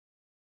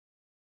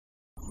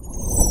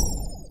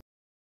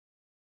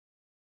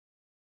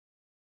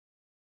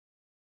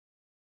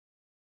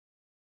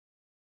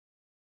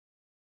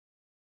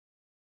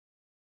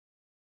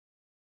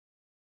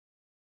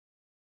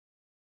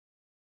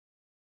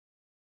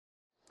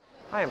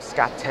Hi, I'm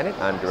Scott Tennant.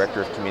 I'm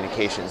Director of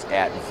Communications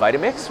at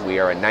Vitamix. We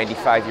are a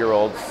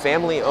 95-year-old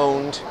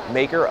family-owned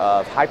maker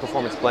of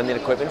high-performance blending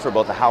equipment for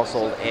both the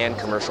household and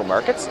commercial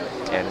markets.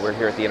 And we're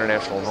here at the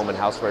International Home and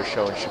Housewares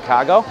Show in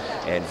Chicago,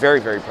 and very,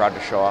 very proud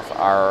to show off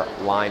our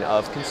line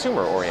of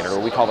consumer-oriented, or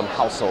we call them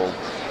household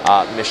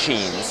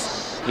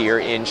machines here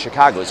in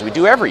Chicago, as we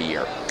do every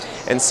year.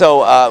 And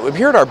so we're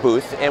here at our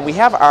booth, and we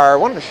have I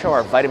wanted to show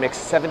our Vitamix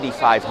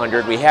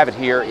 7500. We have it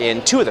here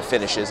in two of the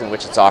finishes in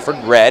which it's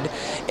offered, red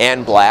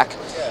and black.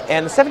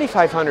 And the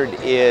 7500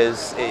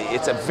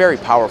 it's a very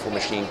powerful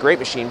machine, great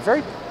machine,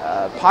 very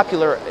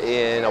popular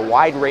in a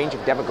wide range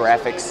of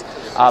demographics.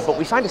 But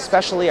we find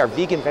especially our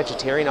vegan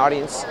vegetarian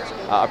audience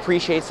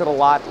appreciates it a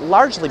lot,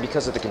 largely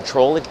because of the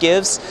control it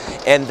gives.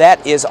 And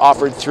that is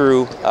offered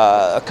through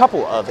a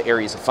couple of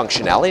areas of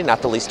functionality,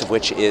 not the least of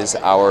which is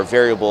our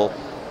variable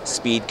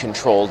speed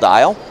control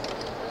dial,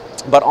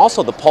 but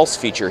also the pulse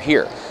feature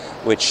here,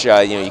 which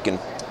you can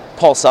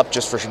pulse up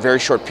just for very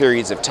short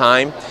periods of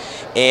time.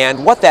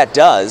 And what that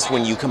does,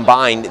 when you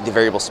combine the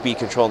variable speed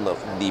control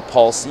and the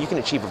pulse, you can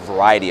achieve a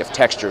variety of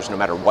textures no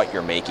matter what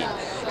you're making.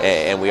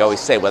 And we always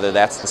say, whether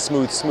that's the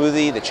smooth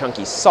smoothie, the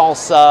chunky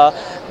salsa,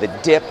 the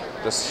dip,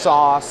 the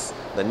sauce,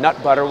 the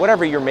nut butter,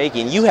 whatever you're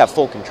making, you have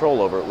full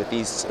control over it with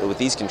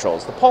these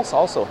controls. The pulse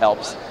also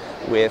helps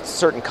with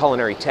certain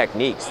culinary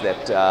techniques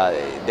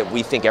that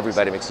we think every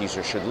Vitamix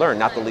user should learn,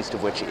 not the least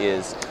of which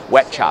is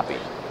wet chopping.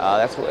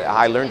 That's what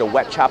I learned to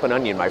wet chop an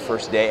onion my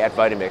first day at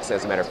Vitamix.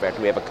 As a matter of fact,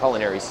 we have a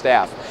culinary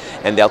staff,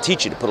 and they'll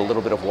teach you to put a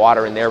little bit of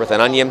water in there with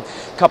an onion,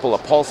 a couple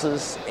of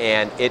pulses,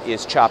 and it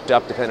is chopped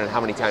up depending on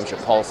how many times you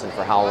pulse and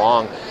for how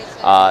long.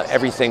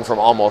 Everything from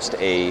almost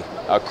a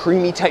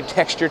creamy type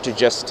texture to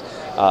just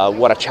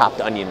what a chopped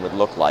onion would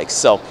look like.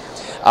 So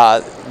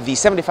the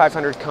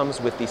 7500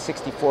 comes with the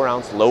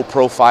 64-ounce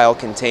low-profile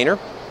container.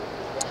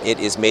 It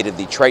is made of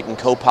the Triton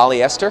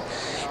copolyester,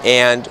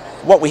 and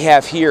what we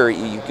have here,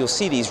 you'll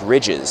see these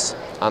ridges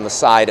on the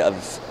side of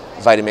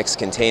Vitamix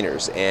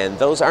containers, and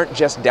those aren't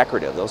just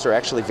decorative. Those are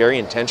actually very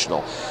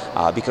intentional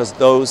because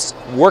those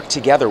work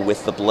together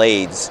with the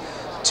blades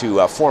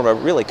to form a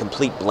really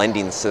complete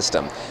blending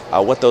system.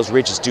 What those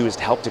ridges do is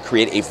to help to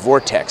create a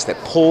vortex that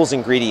pulls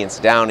ingredients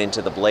down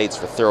into the blades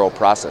for thorough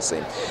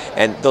processing.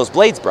 And those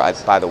blades,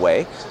 by the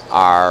way,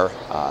 are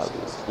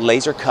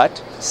laser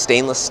cut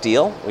stainless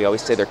steel. We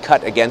always say they're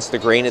cut against the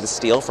grain of the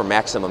steel for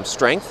maximum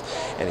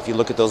strength. And if you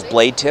look at those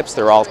blade tips,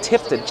 they're all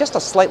tipped at just a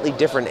slightly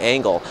different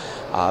angle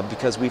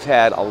because we've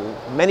had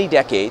many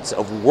decades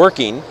of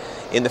working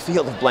in the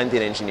field of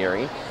blending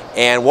engineering.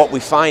 And what we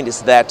find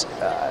is that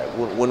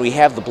when we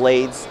have the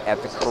blades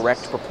at the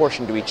correct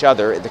proportion to each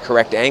other, at the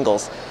correct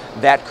angles,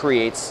 that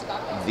creates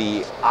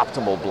the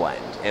optimal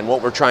blend. And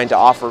what we're trying to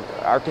offer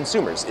our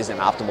consumers is an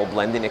optimal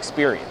blending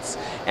experience.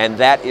 And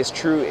that is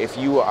true if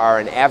you are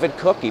an avid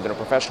cook, even a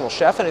professional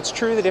chef, and it's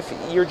true that if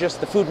you're just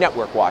the Food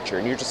Network watcher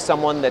and you're just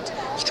someone that's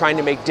trying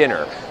to make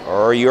dinner,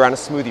 or you're on a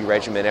smoothie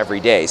regimen every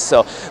day.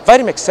 So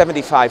Vitamix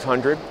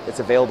 7500,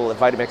 it's available at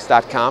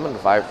Vitamix.com and a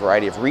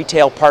variety of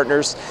retail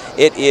partners.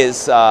 It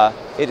is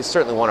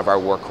certainly one of our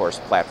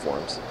workhorse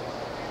platforms.